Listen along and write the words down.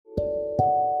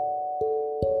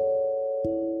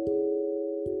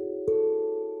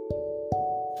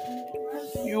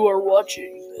You are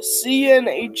watching the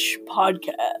CNH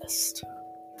podcast.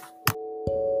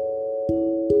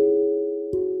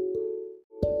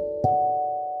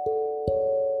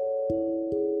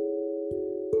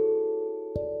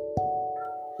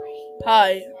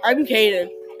 Hi, I'm Kaden.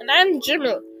 And I'm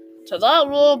Jimmy. Today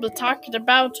we'll be talking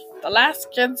about The Last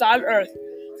Kids on Earth,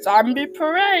 Zombie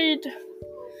Parade.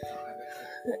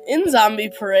 In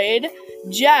Zombie Parade,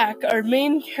 Jack, our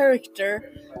main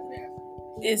character,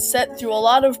 is set through a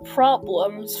lot of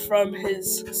problems from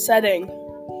his setting.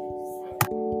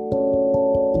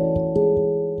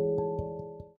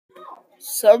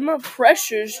 Some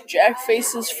pressures Jack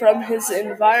faces from his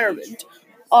environment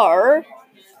are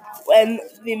when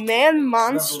the man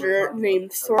monster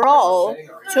named Thrall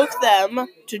took them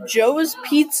to Joe's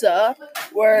Pizza,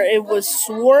 where it was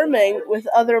swarming with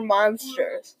other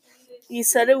monsters. He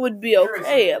said it would be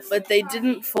okay, but they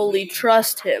didn't fully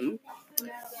trust him.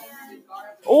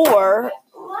 Or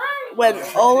when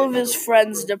all of his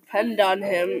friends depend on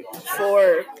him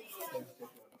for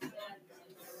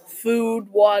food,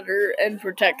 water, and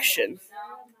protection.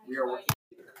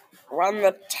 When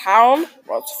the town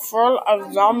was full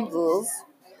of zombies,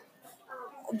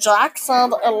 Jack said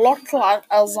it looked like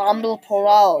a zombie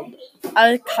parade,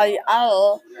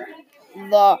 aka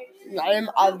the name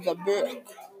of the book.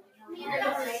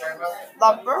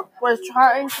 The book was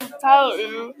trying to tell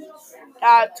you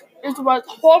that it was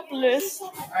hopeless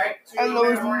and there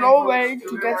was no way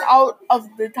to get out of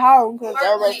the town because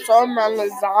there were so many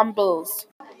zombies.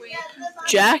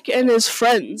 Jack and his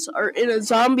friends are in a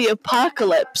zombie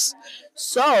apocalypse,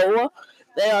 so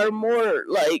they are more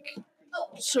like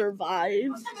survival.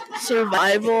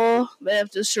 They have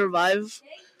to survive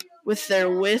with their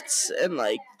wits and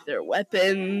like their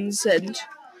weapons and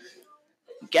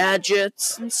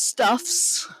gadgets and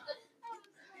stuffs.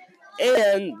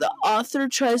 And the author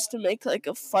tries to make like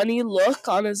a funny look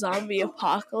on a zombie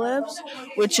apocalypse,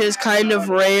 which is kind of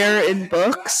rare in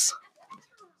books.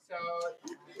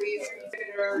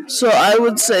 So I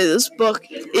would say this book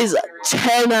is a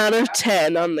 10 out of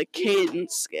 10 on the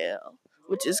cadence scale,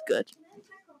 which is good.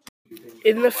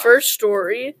 In the first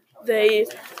story, they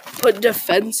put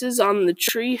defenses on the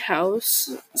tree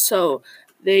house so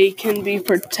they can be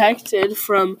protected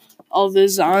from all the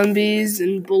zombies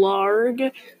and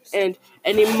blarg and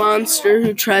any monster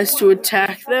who tries to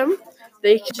attack them.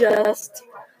 They can just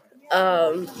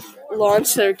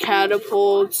launch their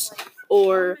catapults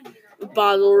or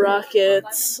bottle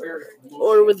rockets,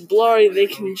 or with Blurry they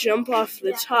can jump off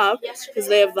the top because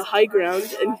they have the high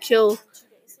ground and kill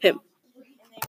him.